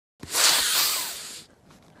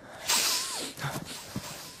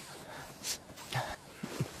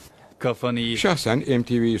Kafanı iyi. Şahsen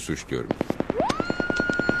MTV'yi suçluyorum.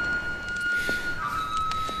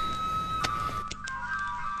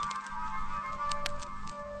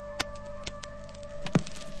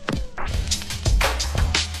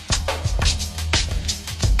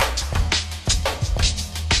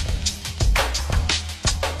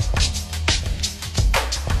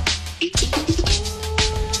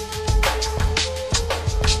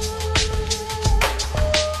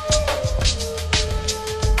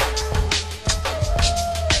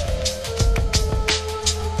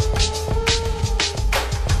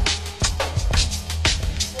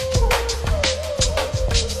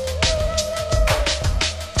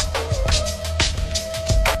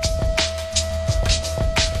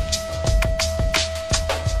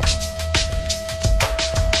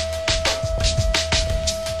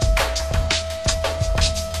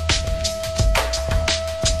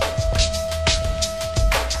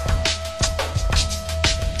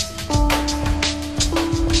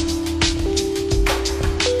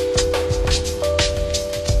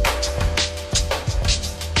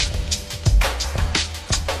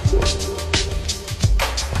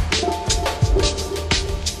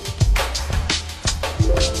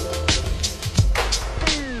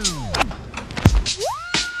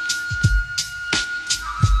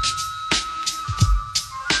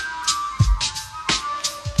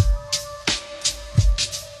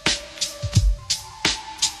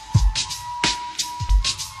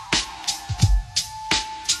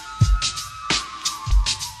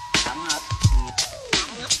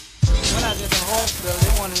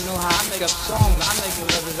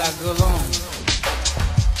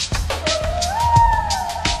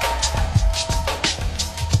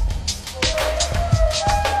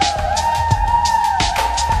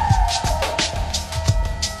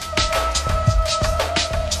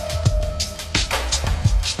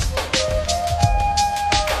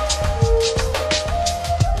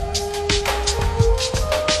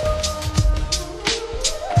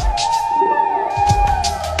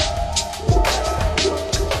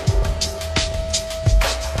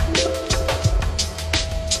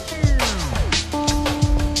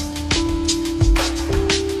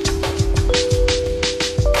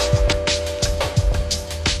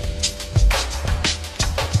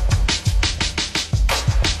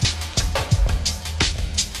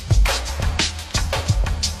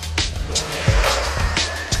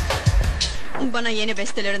 Bana yeni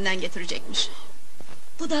bestelerinden getirecekmiş.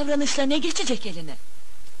 Bu davranışla ne geçecek eline?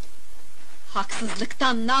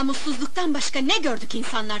 Haksızlıktan, namussuzluktan başka ne gördük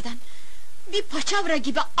insanlardan? Bir paçavra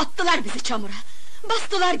gibi attılar bizi çamura.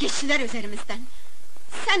 Bastılar geçtiler üzerimizden.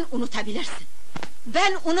 Sen unutabilirsin.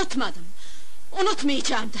 Ben unutmadım.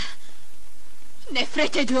 Unutmayacağım da.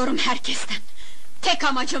 Nefret ediyorum herkesten. Tek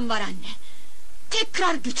amacım var anne.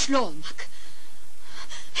 Tekrar güçlü olmak.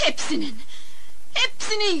 Hepsinin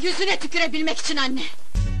yüzüne tükürebilmek için anne.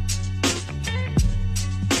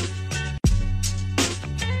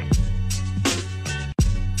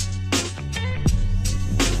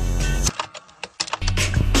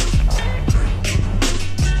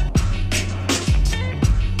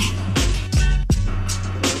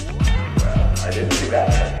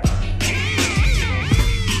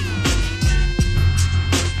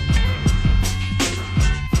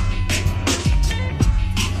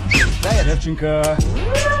 Dziewczynka.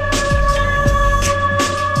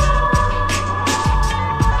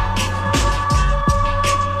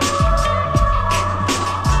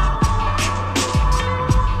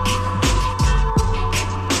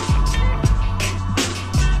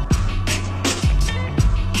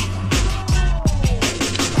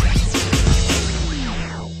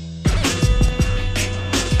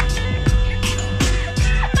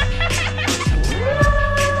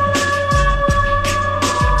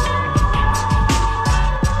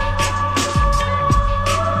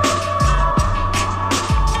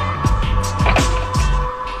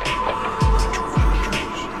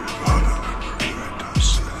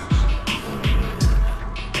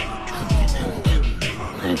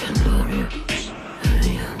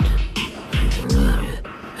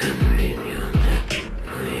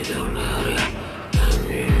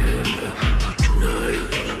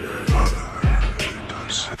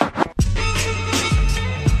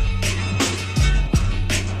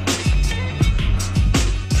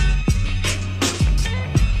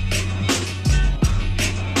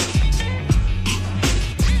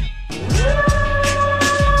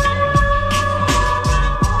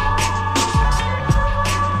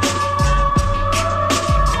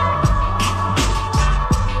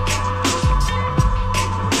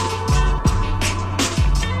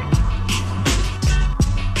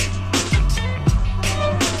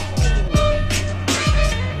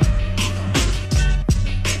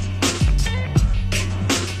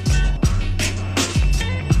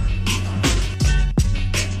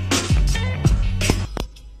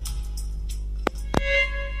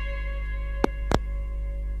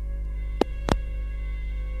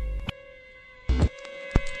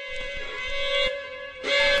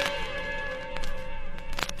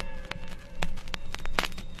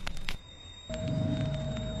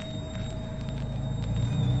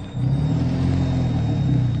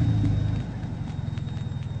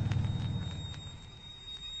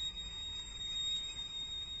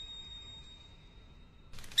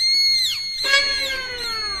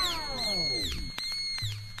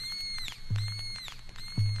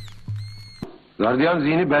 Gardiyan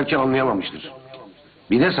zihni belki anlayamamıştır.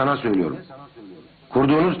 Bir de sana söylüyorum.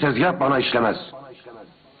 Kurduğunuz tezgah bana işlemez.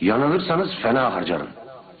 Yanılırsanız fena harcarım.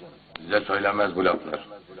 Size söylenmez bu laflar.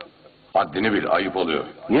 Haddini bil, ayıp oluyor.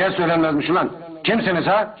 Niye söylenmezmiş ulan? Kimsiniz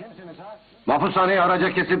ha? Mahpushaneyi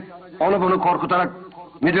haraca kesip onu bunu korkutarak,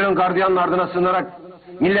 müdürün gardiyanın ardına sığınarak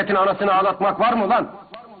milletin anasını ağlatmak var mı lan?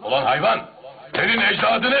 Ulan hayvan! Senin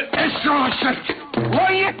ecdadını... Eşşoğlu!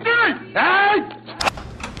 Ulan yetti mi? Hey!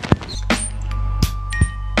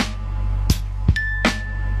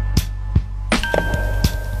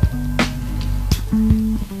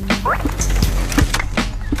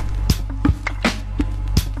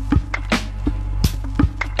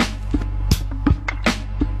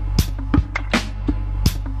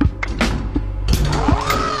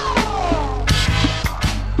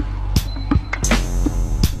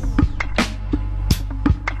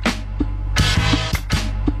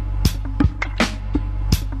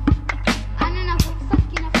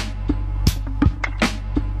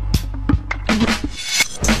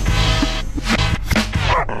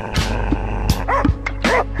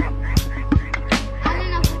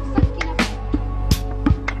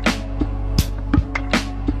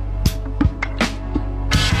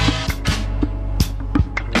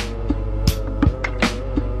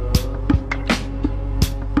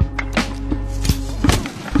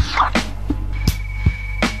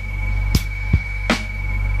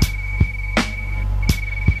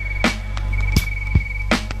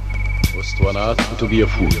 اسطوانات كتب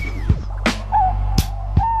يفور.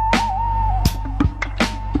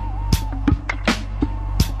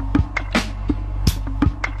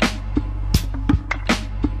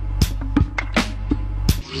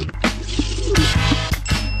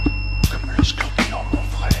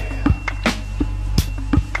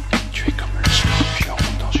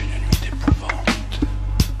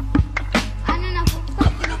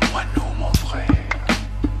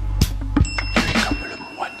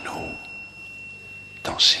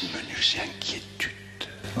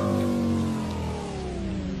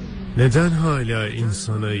 Neden hala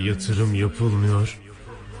insana yatırım yapılmıyor?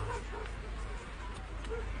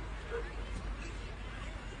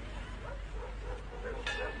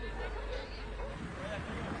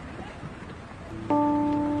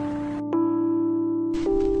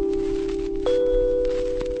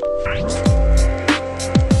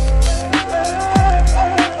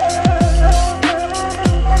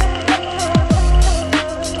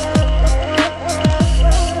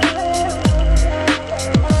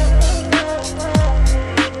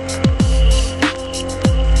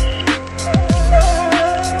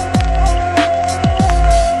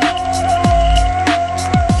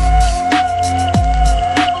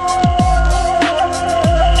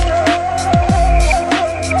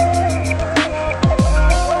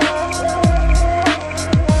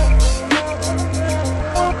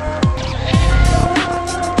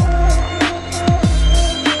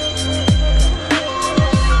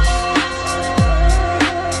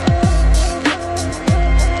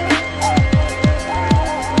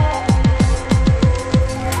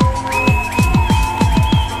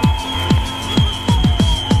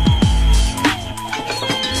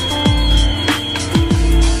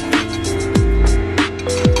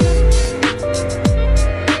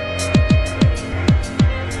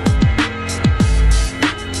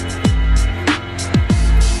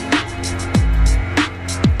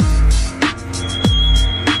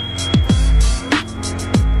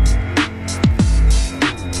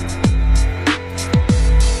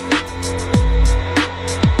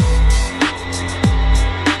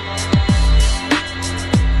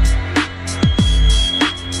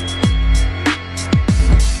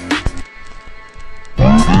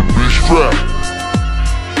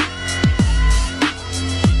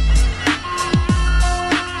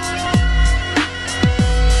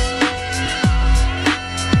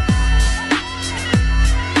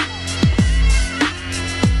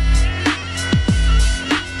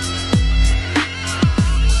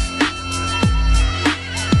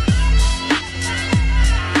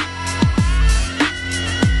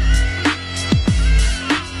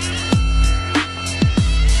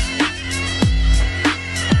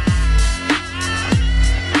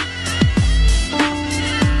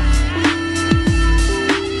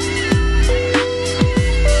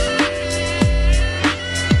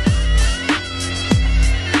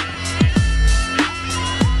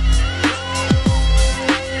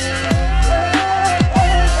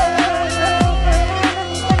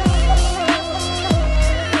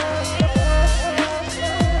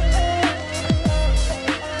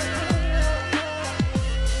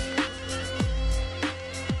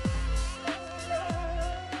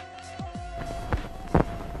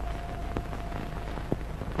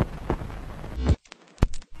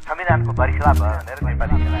 संविधानको परिखिलाफ भनेर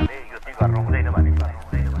नेपाली सेनाले यो चाहिँ गर्नु हुँदैन भने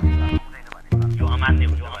यो अमान्य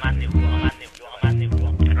हो, यो अमान्य हो, यो अमान्य हो, यो अमान्य हो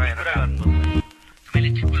कुरा गर्नु मैले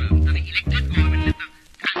ठिक कुरा तर इलेक्टेड गभर्नमेन्टले त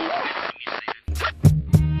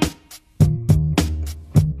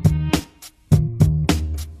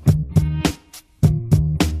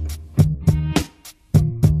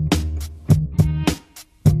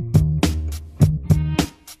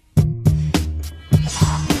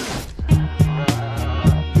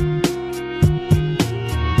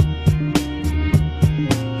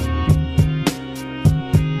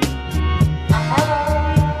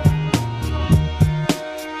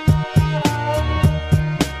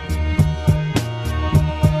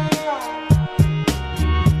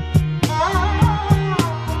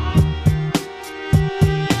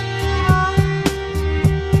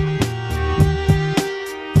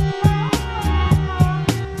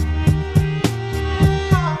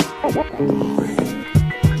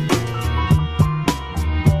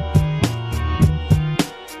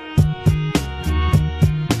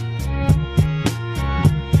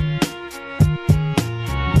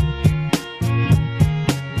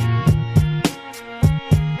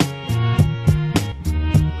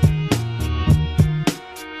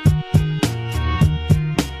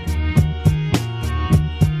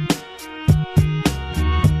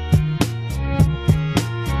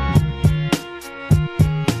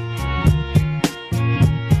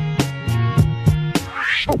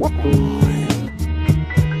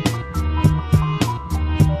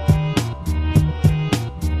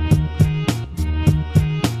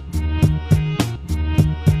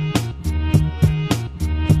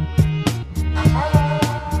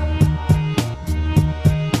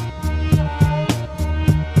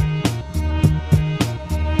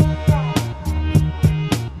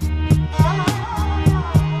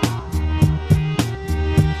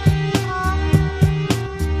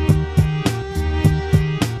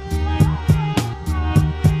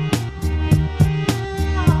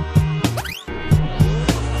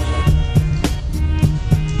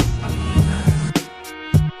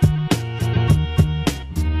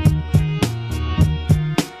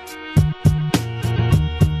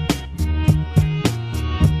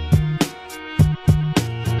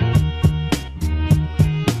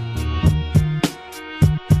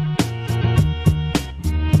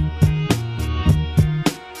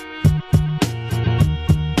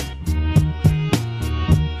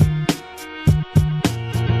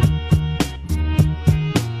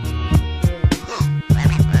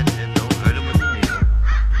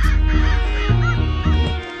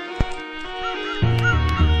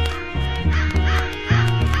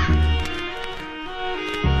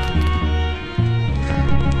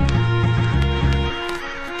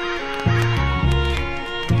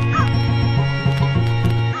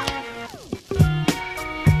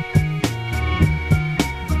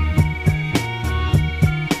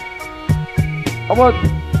अब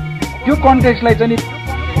त्यो कन्टेक्स्टलाई चाहिँ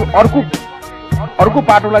अर्को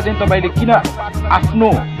पाटोलाई चाहिँ तपाईँले किन आफ्नो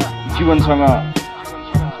जीवनसँग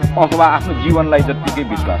अथवा आफ्नो जीवनलाई जत्तिकै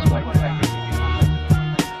विश्वास गर्नु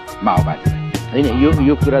माओवादी होइन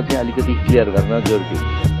यो कुरा चाहिँ अलिकति क्लियर गर्न जरुरी हो।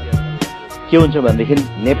 के हुन्छ भनेदेखि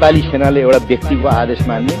नेपाली सेनाले एउटा व्यक्तिको आदेश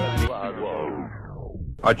मान्ने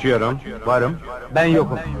Açıyorum. Varım. Ben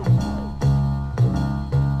yokum.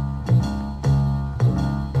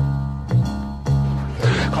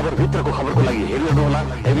 खबर भित्रको खबरको लागि हेर्नुहोला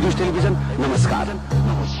हेभिड्युज टेलिभिजन। नमस्कार।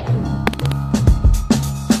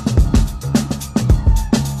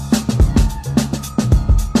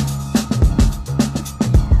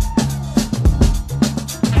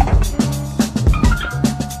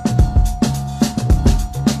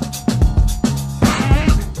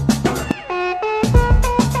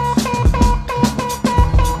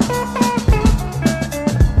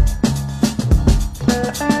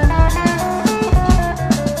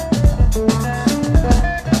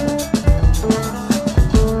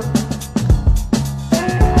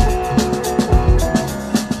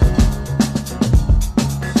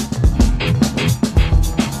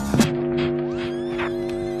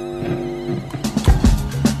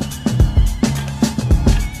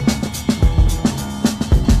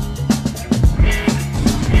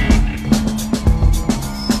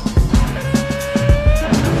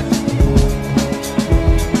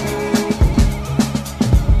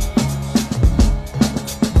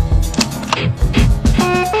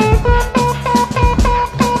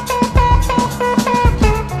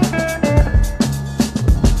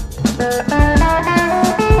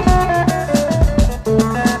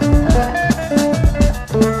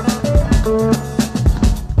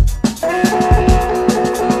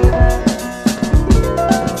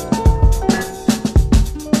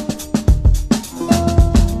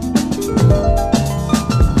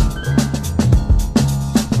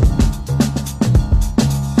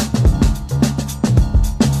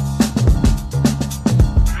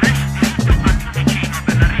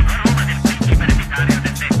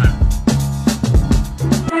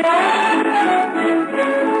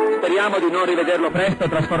 Speriamo di non rivederlo presto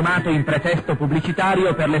trasformato in pretesto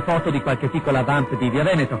pubblicitario per le foto di qualche piccola vamp di Via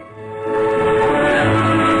Veneto.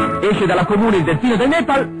 Esce dalla comune il delfino del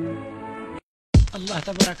Nepal. الله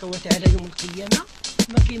تبارك وتعالى يوم القيامة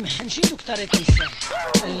ما كيمحنش دوك طريق الإنسان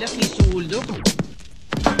إلا كيسول دوك.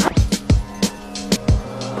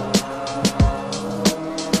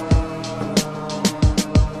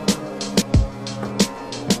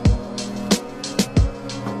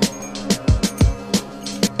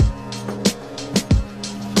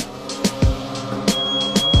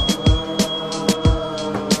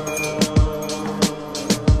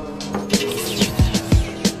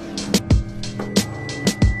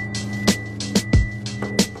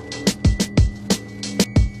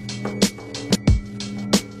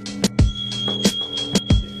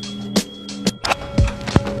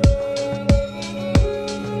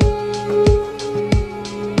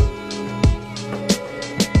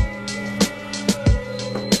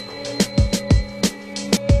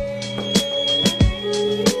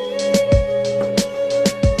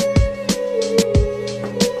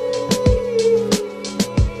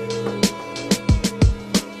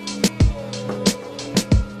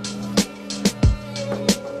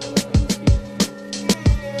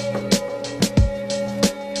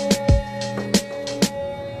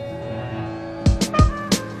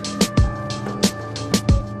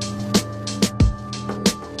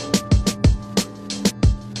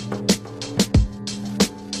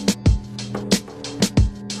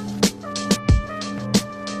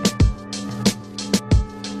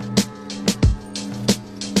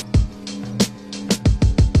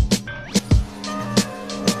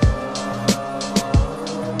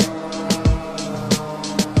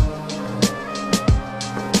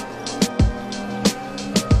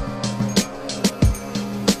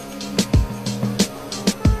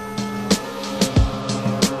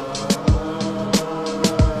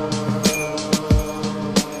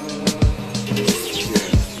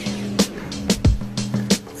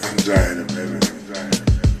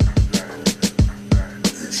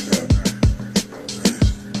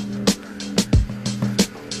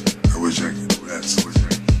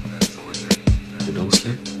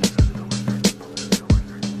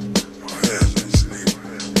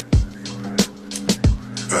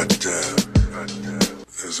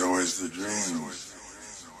 There's always the dreams.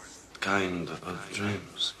 Kind of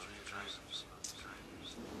dreams.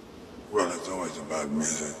 Well, it's always about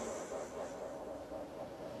music.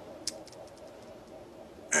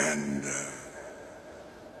 And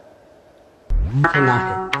सुना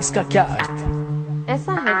है इसका क्या अर्थ है?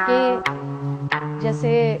 ऐसा है कि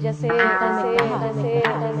जैसे जैसे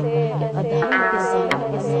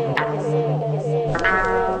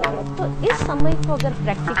तो इस समय को अगर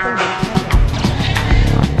प्रैक्टिकल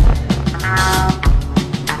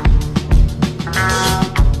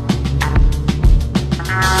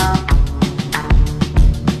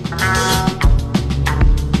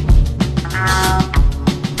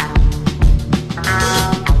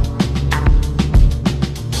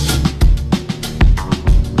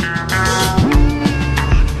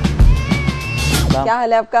क्या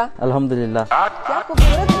हाल है आपका? अल्हम्दुलिल्लाह। क्या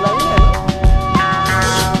खूबसूरत लग रहे हो।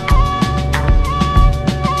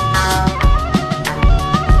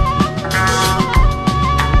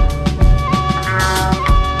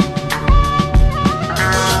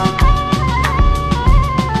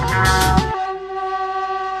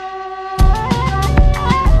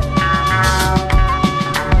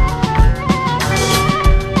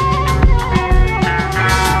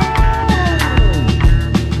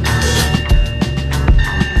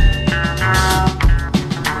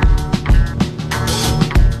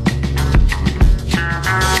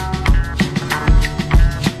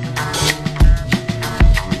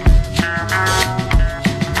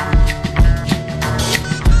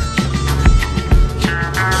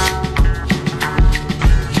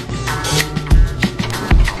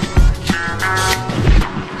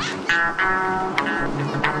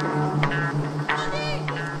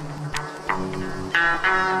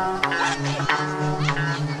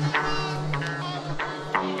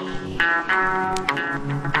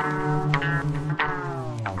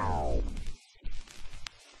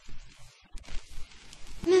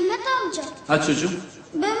 Mehmet amca. Ha çocuğum.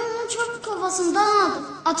 Ben onun çok kafasından aldım.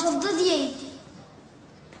 Atıldı diyeydi.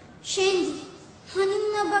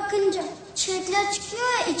 Hanımla bakınca çiçekler çıkıyor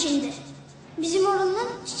ya içinde. Bizim oranın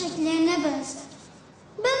çiçeklerine benzer.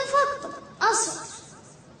 Ben ufaktım. Asıl.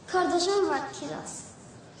 Kardeşim var Kiraz.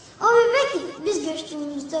 O bebekti biz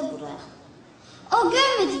göçtüğümüzde buraya. O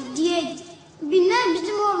görmedik diyeydi. Binler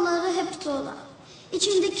bizim oraları hep dolar.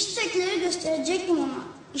 İçindeki çiçekleri gösterecektim ona.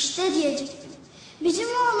 İşte diyecektim. Bizim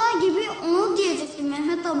oğlan gibi onu diyecektim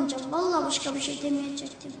Mehmet amca. Vallahi başka bir şey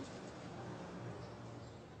demeyecektim.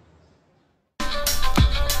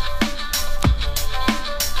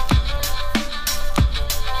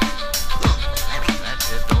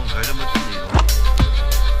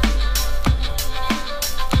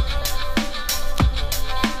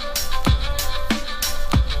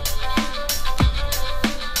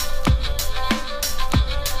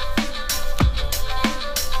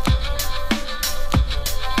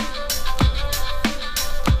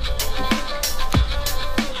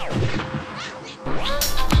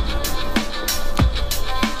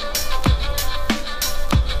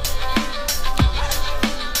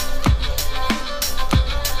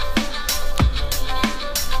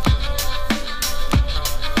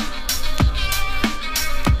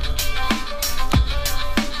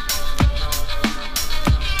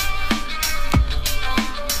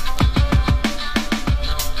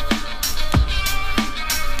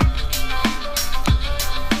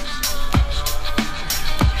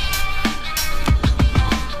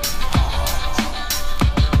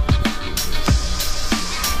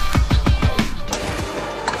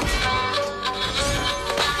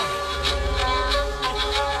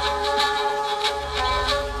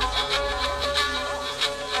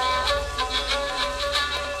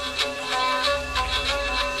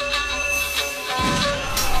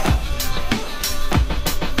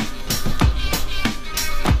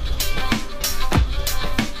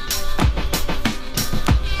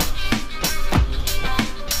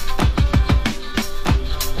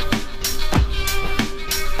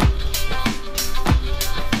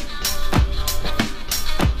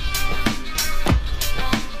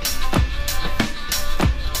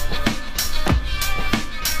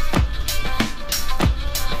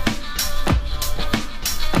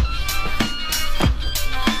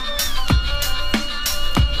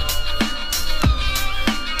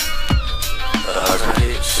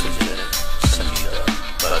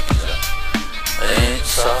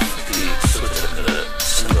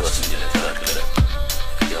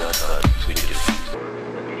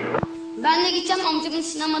 Ben de gideceğim amcamın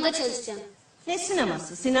sinemada çalışacağım. Ne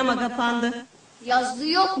sineması? Sinema kapandı. Yazlığı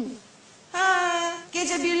yok mu? Ha,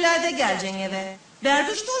 gece birlerde geleceksin eve.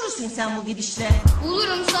 Berduşta olursun sen bu gidişle.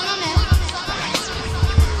 Bulurum, sana ne?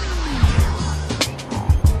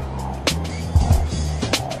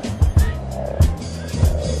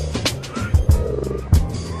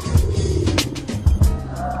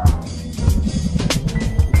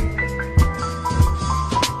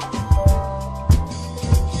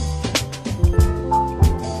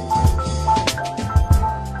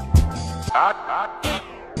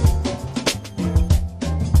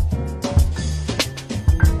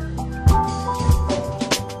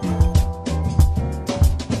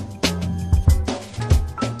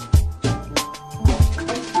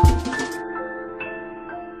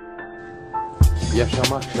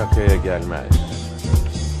 Yaşamak şakaya gelmez.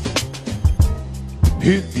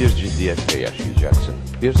 Büyük bir ciddiyetle yaşayacaksın.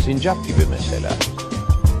 Bir sincap gibi mesela.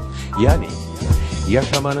 Yani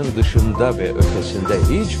yaşamanın dışında ve ötesinde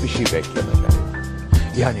hiçbir şey beklemeden.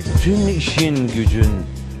 Yani bütün işin gücün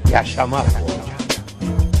yaşamak olacak.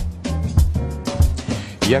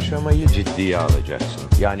 Yaşamayı ciddiye alacaksın.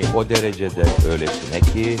 Yani o derecede öylesine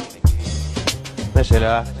ki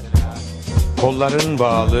mesela kolların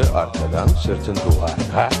bağlı arkadan, sırtın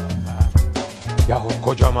duvarda. Yahut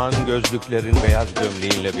kocaman gözlüklerin beyaz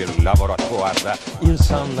gömleğinle bir laboratuvarda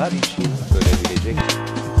insanlar için ölebilecek.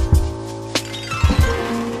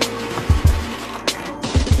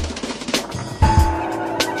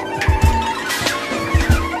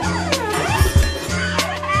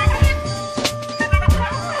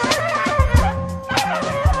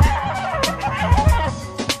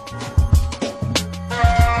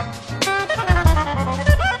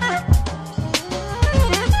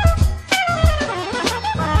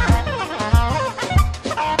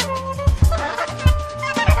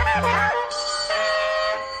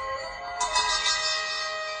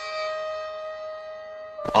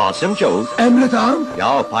 Asım Çavuş. Emret ağam.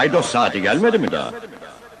 Ya paydos saati gelmedi mi daha?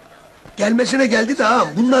 Gelmesine geldi de ağam.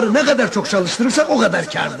 Bunları ne kadar çok çalıştırırsak o kadar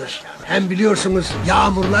kârdır. Hem biliyorsunuz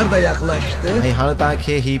yağmurlar da yaklaştı. हाणे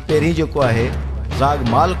तव्हांखे ही पहिरीं जेको आहे राग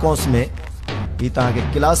मालकोंस में ही तव्हांखे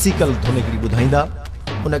क्लासिकल धुन हिकिड़ी ॿुधाईंदा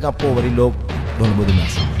उन खां पोइ वरी लोक धुन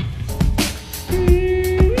ॿुधंदासीं.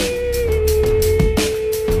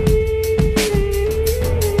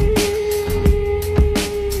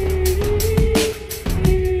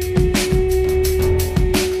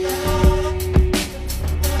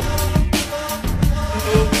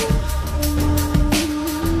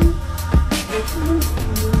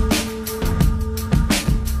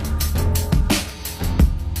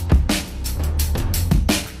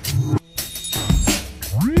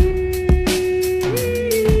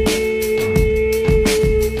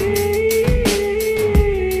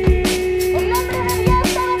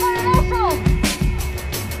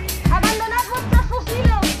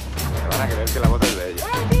 ella.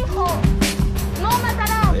 ¡Es hijo! ¡No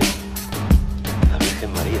matarás! La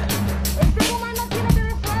Virgen María. El ser humano tiene que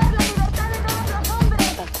desear la libertad de todos los hombres.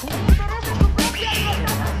 Sin interés de su propia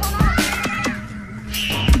libertad personal.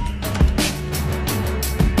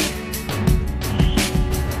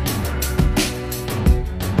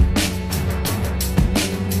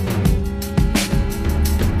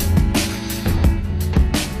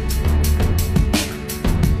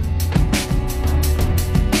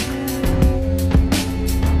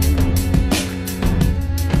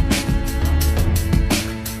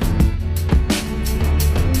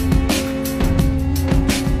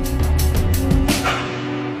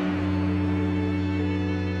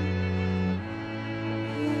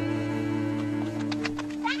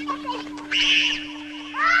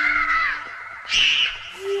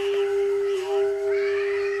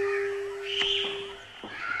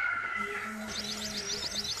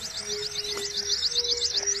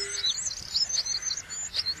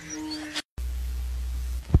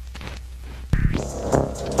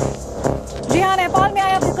 जी हाँ, नेपाल में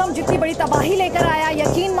आया भूकंप जितनी बड़ी तबाही लेकर आया,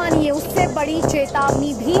 यकीन मानिए उससे बड़ी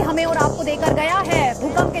चेतावनी भी हमें और आपको देकर गया है।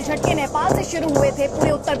 भूकंप के झटके नेपाल से शुरू हुए थे,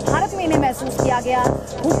 पूरे उत्तर भारत में इन्हें महसूस किया गया।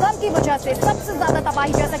 भूकंप की वजह से सबसे ज्यादा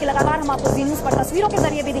तबाही, जैसा कि लगातार हम आपको जी न्यूज पर तस्वीरों के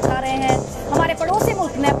जरिए भी दिखा रहे हैं, हमारे पड़ोसी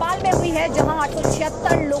मुल्क नेपाल में हुई है, जहाँ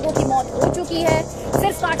 876 लोगों की मौत हो चुकी है।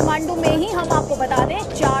 सिर्फ काठमांडू में ही हम आपको बता दें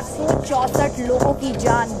 464 लोगों की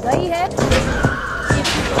जान गई है।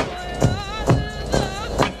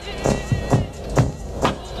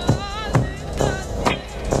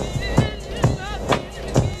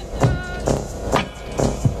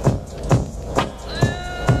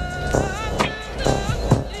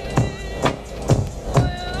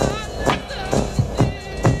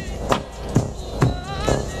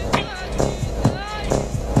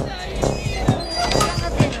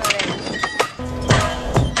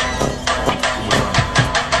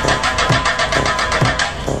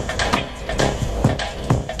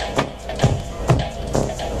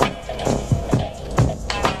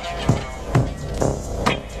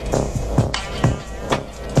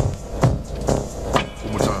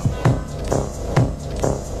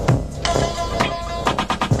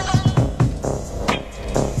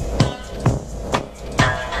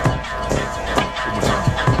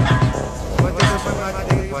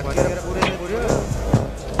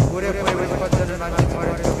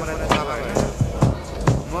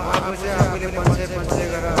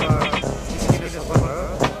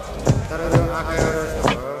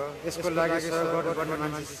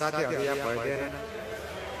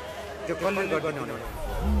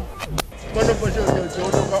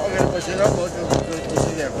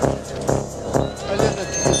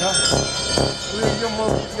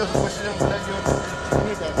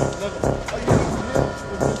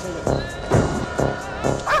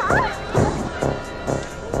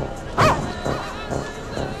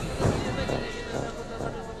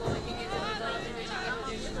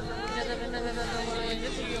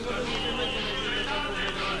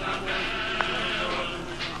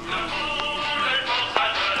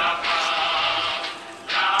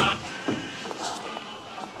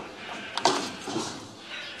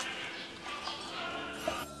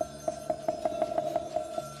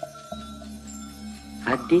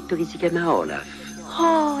 Ha detto che si chiama Olaf.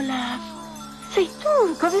 Olaf, sei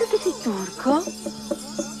turco, vero che sei turco?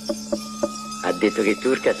 Ha detto che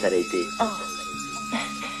turca sarei te. Oh.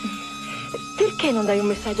 Perché non dai un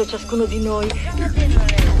messaggio a ciascuno di noi?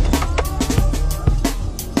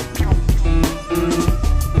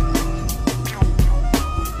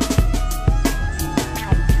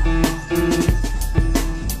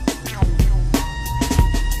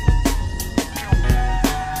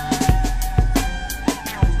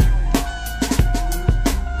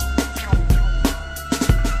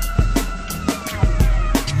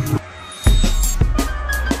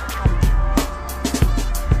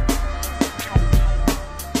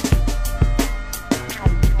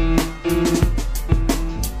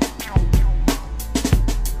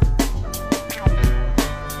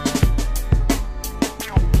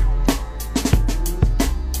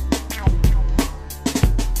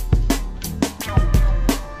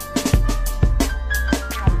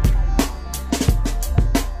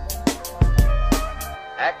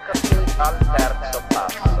 al terzo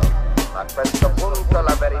passo, ma a questo punto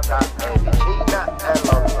la verità è vicina e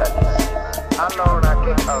lontanissima. Allora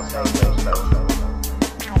che cosa è questo?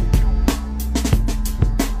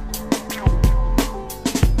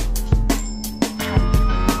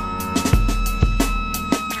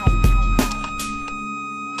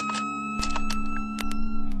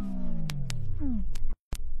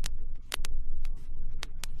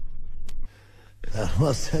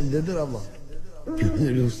 Ama sendedir ama.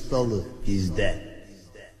 Gönül ustalı bizde.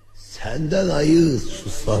 Senden ayığız şu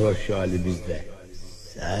sarhoş hali bizde.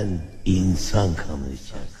 Sen insan kanı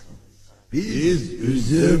içersin. Biz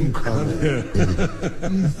üzüm kanı.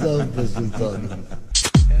 İnsan be sultanım.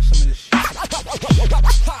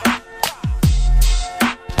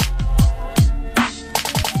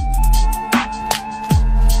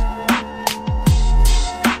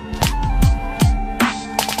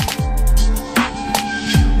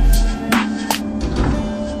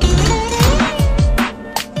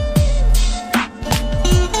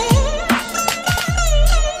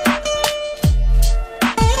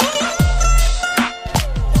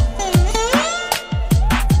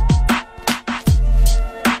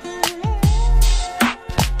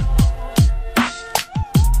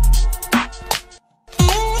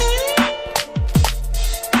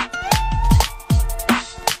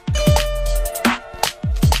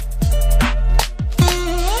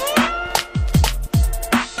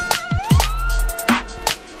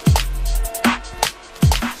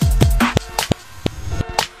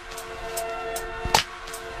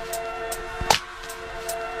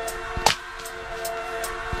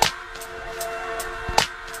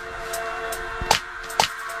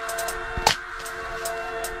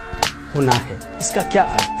 होना है, इसका क्या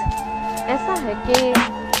अर्थ है? ऐसा है कि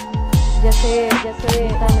जैसे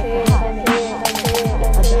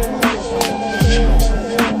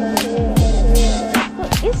तो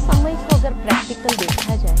इस समय को अगर प्रैक्टिकल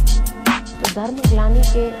देखा जाए तो धर्म ग्लानि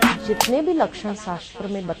के जितने भी लक्षण शास्त्र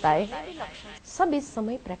में बताए सब इस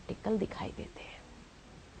समय प्रैक्टिकल दिखाई देते हैं।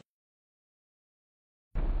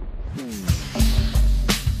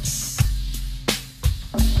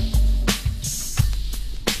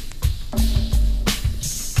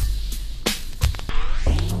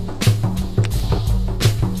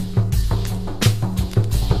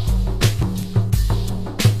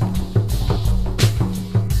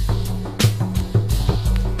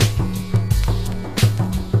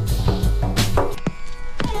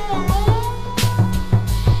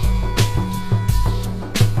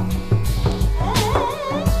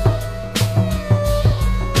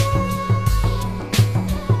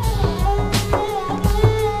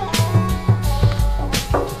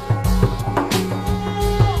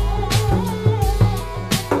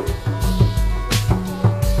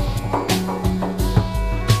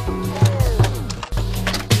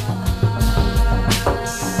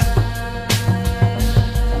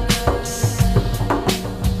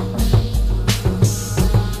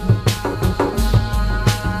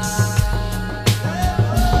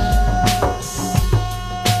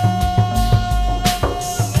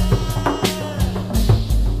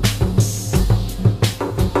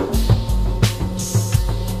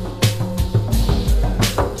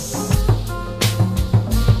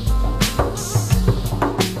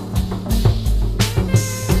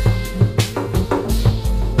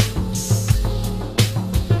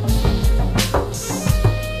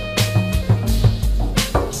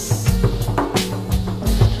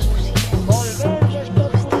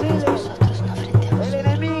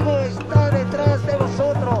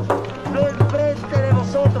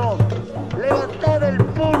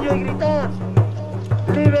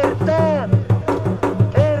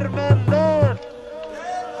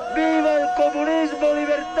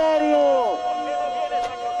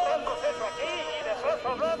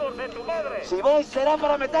 Si voy será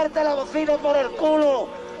para meterte la bocina por el culo,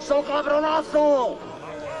 ¡so cabronazo!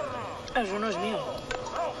 Eso no es mío.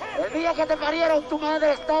 El día que te parieron tu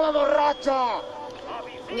madre estaba borracha.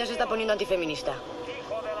 Ya se está poniendo antifeminista.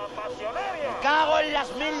 Me cago en las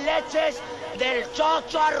mil leches del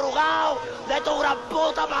chocho arrugado de tu gran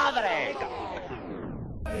puta madre.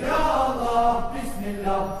 Ya Allah,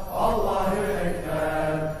 Bismillah, Allahu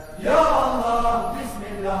Ekber. Ya Allah, Bismillah.